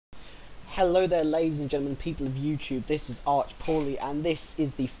Hello there, ladies and gentlemen, people of YouTube. This is Pauly, and this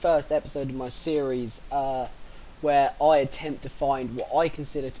is the first episode of my series where I attempt to find what I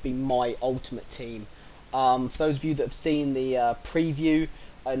consider to be my ultimate team. For those of you that have seen the preview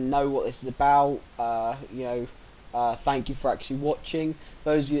and know what this is about, thank you for actually watching.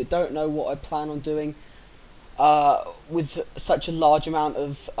 Those of you that don't know what I plan on doing, with such a large amount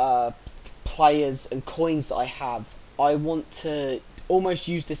of players and coins that I have, I want to almost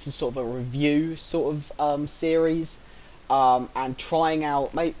use this as sort of a review sort of series, and trying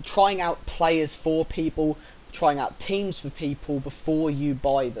out players for people, trying out teams for people before you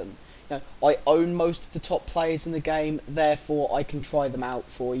buy them. I own most of the top players in the game, therefore I can try them out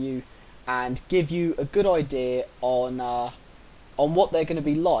for you and give you a good idea on what they're going to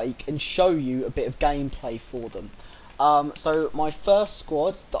be like and show you a bit of gameplay for them. So my first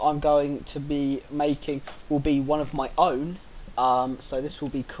squad that I'm going to be making will be one of my own. So this will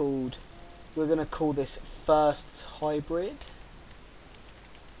be called, we're going to call this First Hybrid.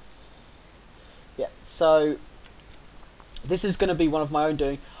 Yeah, so this is going to be one of my own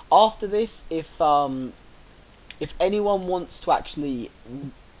doing. After this, if anyone wants to actually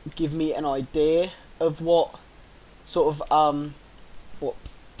give me an idea of what sort of what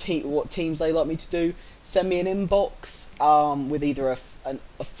teams they like me to do, send me an inbox with either a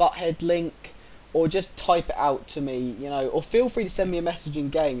futhead link, or just type it out to me, or feel free to send me a message in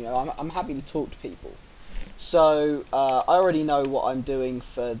game. I'm happy to talk to people. So I already know what I'm doing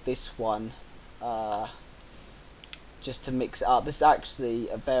for this one, just to mix it up. This is actually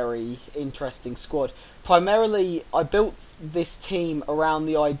a very interesting squad. Primarily, I built this team around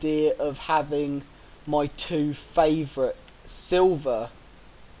the idea of having my two favourite silver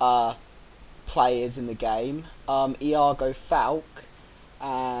players in the game, Iago Falque,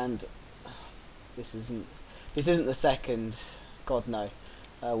 and this isn't the second. God no.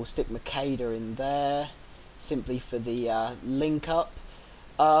 We'll stick Makeda in there simply for the link up,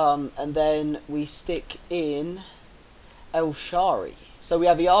 and then we stick in El Shari. So we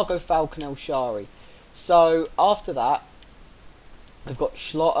have Iago Falque and El Shari. So after that, I've got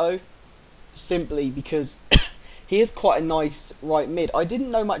Schlotto, simply because he is quite a nice right mid. I didn't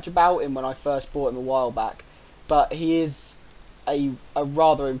know much about him when I first bought him a while back, but he is a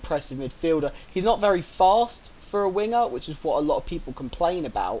rather impressive midfielder. He's not very fast for a winger, which is what a lot of people complain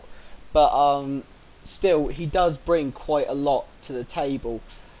about, but still, he does bring quite a lot to the table.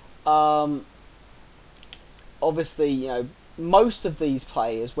 Obviously, most of these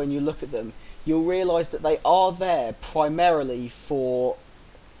players, when you look at them, you'll realise that they are there primarily for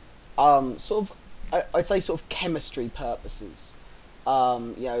sort of, I'd say, sort of chemistry purposes.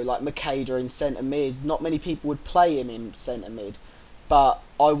 Like Makeda in centre mid. Not many people would play him in centre mid, but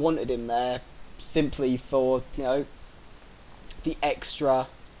I wanted him there simply for the extra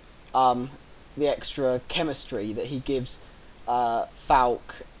chemistry that he gives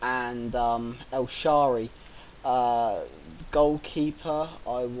Falque and El Shari. Goalkeeper,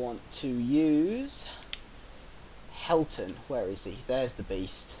 I want to use Helton. Where is he? There's the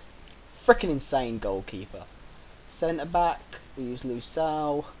beast. Frickin' insane goalkeeper. Centre back, we use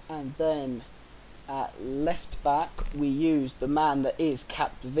Lusal, and then at left back we use the man that is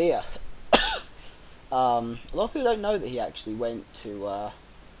Capdevia. A lot of people don't know that he actually went to where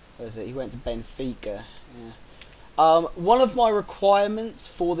is it? He went to Benfica. Yeah. One of my requirements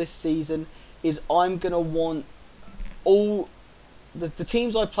for this season is I'm gonna want all the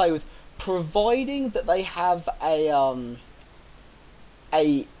teams I play with, providing that they have a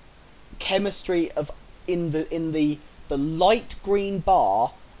chemistry of in the light green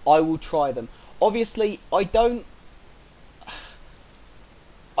bar, I will try them. Obviously, I don't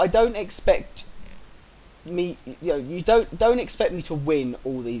expect me, you don't expect me to win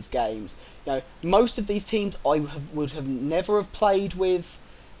all these games. Most of these teams I would have never have played with,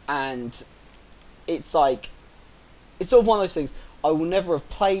 and it's like, it's sort of one of those things. I will never have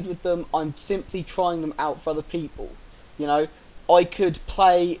played with them. I'm simply trying them out for other people. I could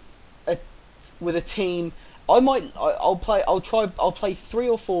play with a team. I'll play 3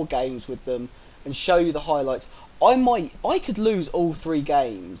 or 4 games with them and show you the highlights. I could lose all 3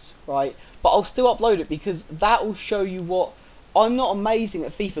 games, right? But I'll still upload it, because that will show you what, I'm not amazing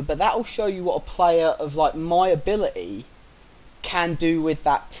at FIFA, but that will show you what a player of like my ability can do with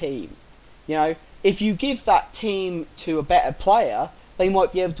that team. If you give that team to a better player, they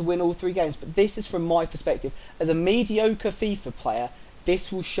might be able to win all 3 games. But this is from my perspective. As a mediocre FIFA player,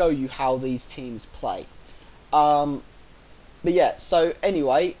 this will show you how these teams play. But yeah, so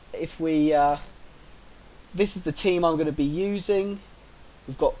anyway, if we this is the team I'm going to be using.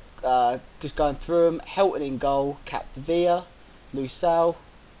 We've got just going through them: Helton in goal, Capdevia, Lusal,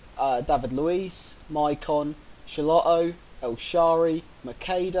 David Luiz, Maicon, Charlotto, El Shari,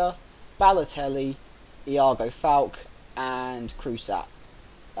 Makeda, Balotelli, Iago Falque, and Crusat.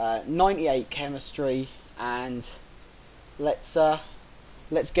 98 chemistry, and let's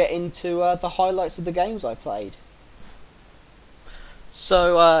get into the highlights of the games I played.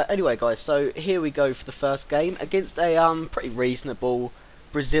 So anyway, guys, so here we go for the first game against a pretty reasonable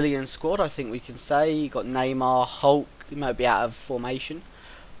Brazilian squad, I think we can say. You got Neymar, Hulk, he might be out of formation,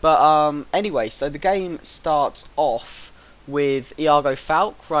 but anyway, so the game starts off with Iago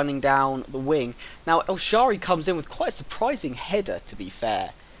Falque running down the wing. Now El Shari comes in with quite a surprising header, to be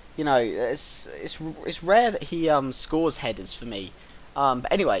fair. You know, it's rare that he scores headers for me. But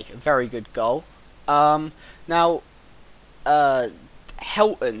anyway, a very good goal. Now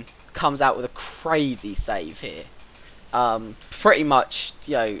Helton comes out with a crazy save here. Pretty much,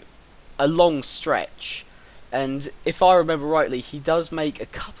 you know, a long stretch. And if I remember rightly, he does make a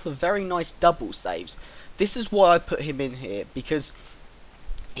couple of very nice double saves. This is why I put him in here, because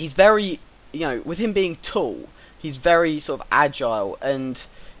he's very, you know, with him being tall, he's very sort of agile, and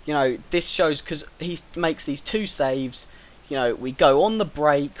you know, this shows because he makes these two saves. You know, we go on the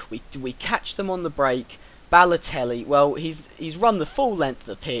break, we catch them on the break. Balotelli, well, he's run the full length of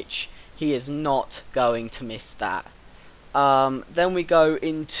the pitch. He is not going to miss that. Then we go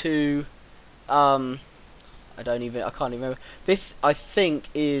into I can't even remember. This, I think,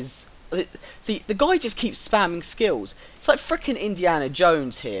 is... See, the guy just keeps spamming skills. It's like frickin' Indiana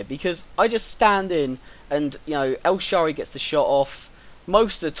Jones here, because I just stand in and, you know, El Shari gets the shot off.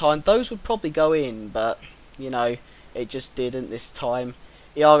 Most of the time, those would probably go in, but, you know, it just didn't this time.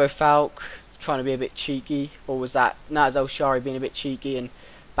 Iago Falque trying to be a bit cheeky, or was that... No, it's El Shari being a bit cheeky, and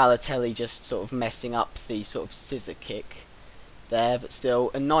Balotelli just sort of messing up the sort of scissor kick there, but still,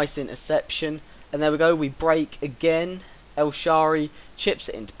 a nice interception. And there we go, we break again. El Shari chips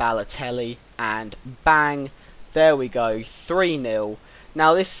it into Balotelli, and bang, there we go, 3-0.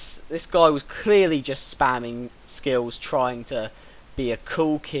 Now this guy was clearly just spamming skills, trying to be a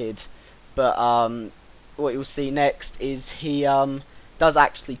cool kid, but what you'll see next is he does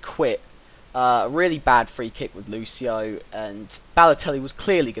actually quit. A really bad free kick with Lucio, and Balotelli was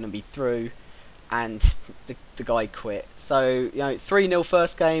clearly going to be through, and the guy quit. So, you know, 3-0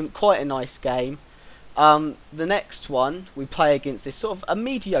 first game, quite a nice game. The next one, we play against this sort of a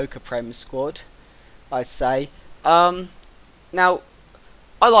mediocre Prem squad, I'd say. Now,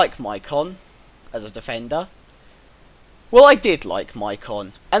 I like Maicon as a defender. Well, I did like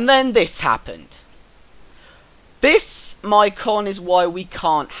Maicon, and then this happened. This, Maicon, is why we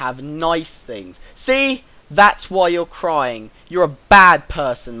can't have nice things. See? That's why you're crying. You're a bad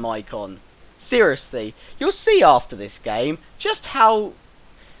person, Maicon. Seriously. You'll see after this game just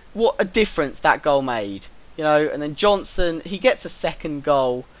what a difference that goal made. You know, and then Johnson, he gets a second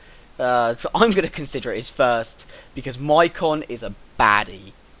goal. So I'm going to consider it his first, because Maicon is a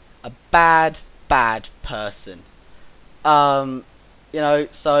baddie. A bad person. You know,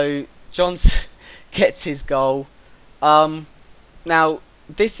 so Johnson gets his goal. Now,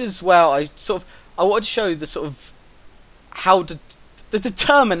 this is where I wanted to show the sort of how the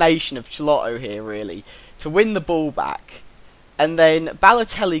determination of Charlotto here, really, to win the ball back. And then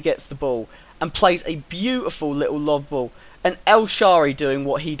Balotelli gets the ball and plays a beautiful little lob ball. And El Shari doing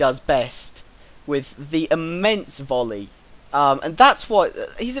what he does best with the immense volley. And that's why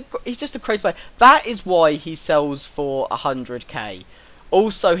he's just a crazy player. That is why he sells for 100k.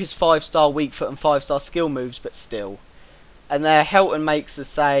 Also his 5-star weak foot and 5-star skill moves, but still. And there Helton makes the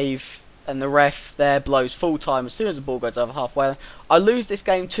save, and the ref there blows full time as soon as the ball goes over halfway. I lose this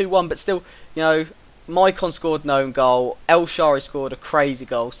game 2-1, but still, you know, Maicon scored an own goal. El Shari scored a crazy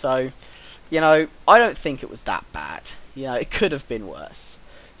goal, so, you know, I don't think it was that bad. You know, it could have been worse.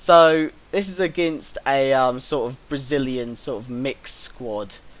 So this is against a sort of Brazilian sort of mixed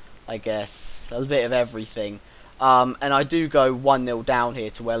squad, I guess, a bit of everything. And I do go 1-0 down here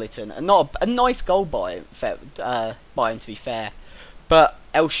to Wellington, and not a nice goal by him, to be fair. But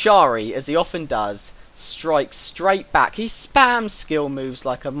El Shari, as he often does, strikes straight back. He spams skill moves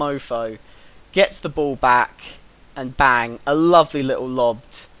like a mofo, gets the ball back, and bang, a lovely little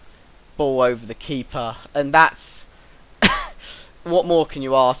lobbed ball over the keeper. And that's... what more can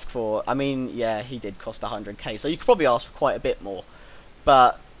you ask for? I mean, yeah, he did cost 100k, so you could probably ask for quite a bit more.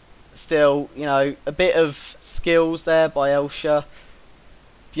 But still, you know, a bit of skills there by Elsha.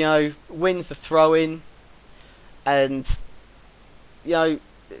 You know, wins the throw-in. And, you know,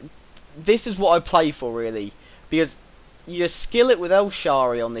 this is what I play for, really. Because you skill it with El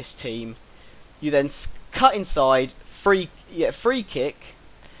Shari on this team. You then cut inside, free kick.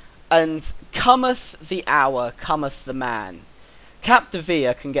 And cometh the hour, cometh the man.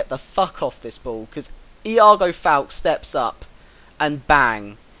 Capdevila can get the fuck off this ball, because Iago Falque steps up and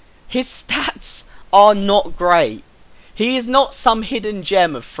bang. His stats are not great. He is not some hidden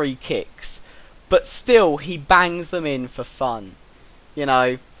gem of free kicks, but still he bangs them in for fun, you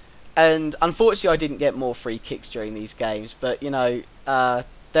know. And unfortunately I didn't get more free kicks during these games, but you know,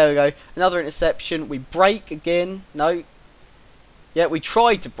 there we go. Another interception. We break again. No. Yeah, we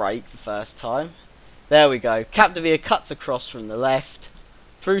tried to break the first time. There we go. Capdevila cuts across from the left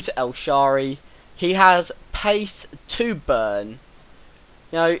through to El Shari. He has pace to burn.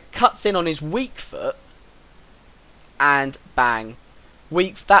 You know, cuts in on his weak foot, and bang.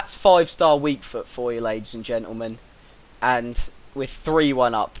 That's 5-star weak foot for you, ladies and gentlemen. And we're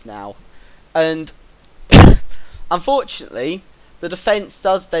 3-1 up now. And unfortunately, the defence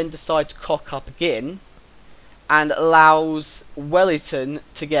does then decide to cock up again and allows Wellington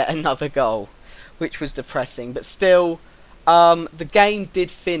to get another goal, which was depressing. But still, the game did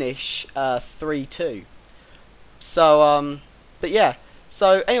finish 3-2. So, but yeah.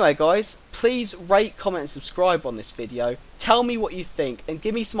 So anyway guys, please rate, comment and subscribe on this video. Tell me what you think and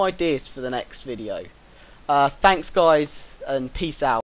give me some ideas for the next video. Thanks guys, and peace out.